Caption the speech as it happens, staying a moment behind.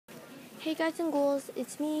Hey guys and ghouls,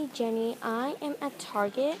 it's me, Jenny. I am at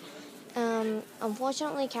Target.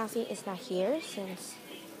 Unfortunately, Kathy is not here since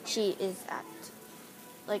she is at,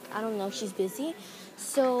 I don't know, she's busy.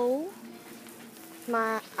 So,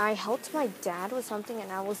 I helped my dad with something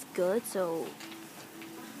and I was good, so,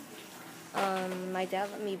 my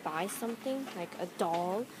dad let me buy something, like a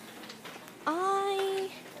doll.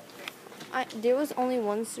 There was only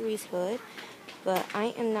one Cerise hood, but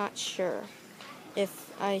I am not sure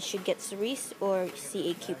if I should get Cerise or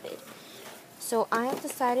CA Cupid. So I have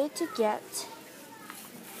decided to get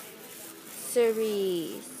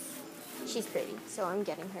Cerise. She's pretty, so I'm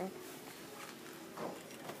getting her.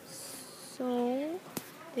 So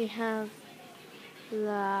they have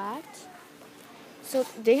that. So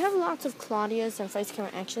they have lots of Claudia's and Face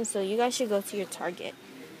Camera Action, so you guys should go to your Target,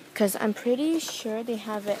 because I'm pretty sure they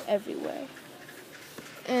have it everywhere.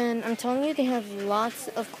 And I'm telling you, they have lots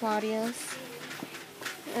of Claudia's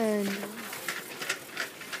and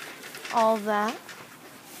all that.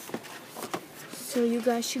 So you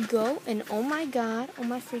guys should go, and oh my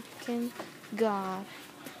freaking god,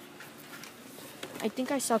 I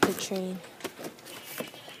think I saw Katrine.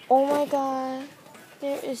 Oh my god,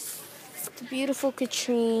 there is the beautiful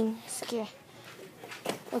Katrine.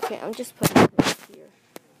 Okay, I'm just putting her here.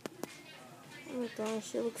 Oh my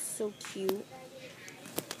gosh, she looks so cute.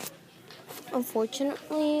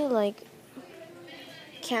 Unfortunately,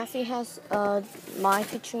 Kathy has my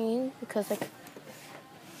Katrine because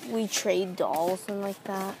we trade dolls and like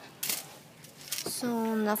that.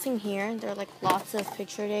 So nothing here. There are lots of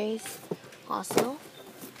picture days also.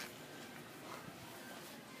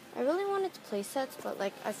 I really wanted to play sets, but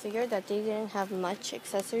I figured that they didn't have much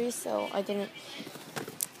accessories, so I didn't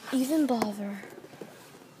even bother.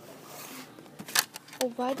 Oh,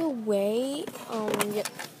 by the way,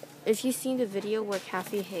 if you've seen the video where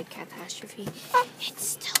Kathy hit Catastrophe, it's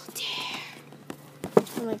still there.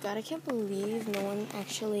 Oh my god, I can't believe no one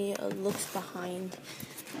actually looks behind.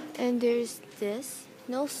 And there's this,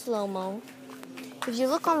 no slow-mo. If you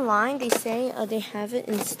look online, they say they have it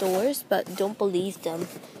in stores, but don't believe them.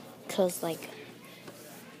 Because,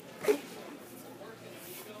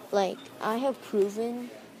 I have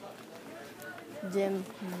proven them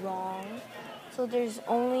wrong. So there's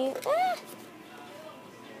only...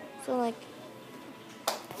 So,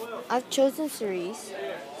 I've chosen Cerise.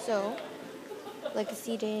 So, a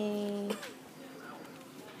seating...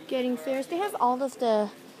 Getting fairs. They have all of the...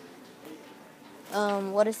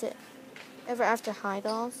 Ever After High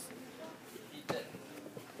dolls.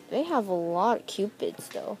 They have a lot of Cupids,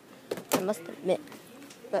 though. I must admit.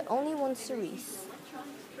 But only one Cerise.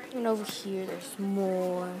 And over here, there's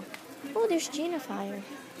more. Oh, there's Gina Fire.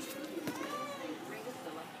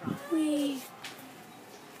 Whee.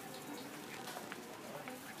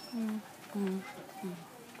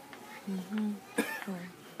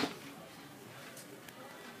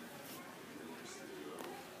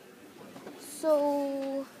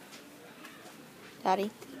 So,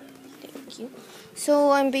 Daddy, thank you.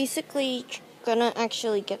 So I'm basically gonna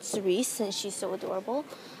actually get Cerise since she's so adorable.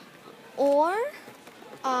 Or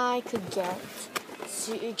I could get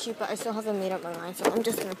Cupid. I still haven't made up my mind, so I'm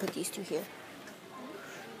just gonna put these two here.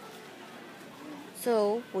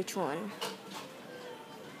 So, which one?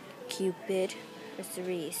 Cupid or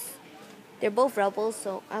Cerise? They're both rebels,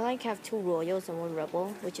 so I have two royals and one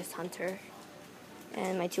rebel, which is Hunter.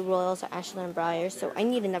 And my two royals are Ashland and Briar, so I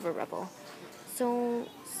need another rebel. So,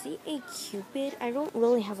 see a Cupid? I don't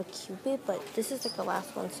really have a Cupid, but this is the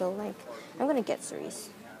last one, so I'm gonna get Cerise.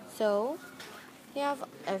 So, they have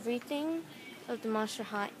everything of the Monster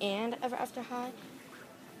High and Ever After High.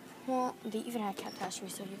 Well, they even have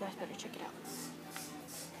Catastrophe, so you guys better check it out.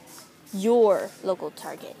 Your local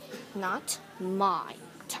Target, not my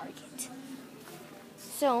Target.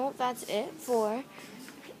 So, that's it for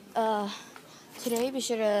today. Be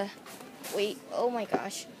sure to wait. Oh my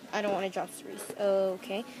gosh, I don't want to drop Cerise.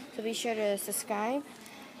 Okay, so be sure to subscribe,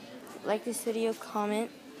 like this video,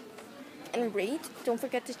 comment, and rate. Don't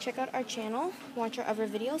forget to check out our channel, watch our other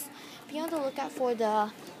videos. Be on the lookout for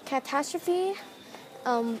the Catastrophe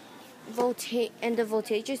and the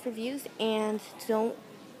Voltages reviews, and don't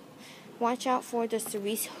watch out for the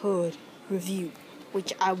Cerise Hood review,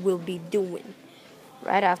 which I will be doing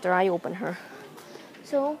right after I open her.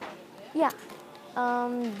 So, yeah,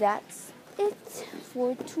 that's it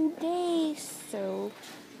for today. So,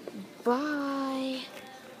 bye.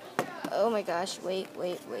 Oh my gosh, wait.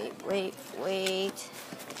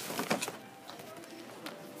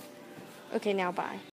 Okay, now bye.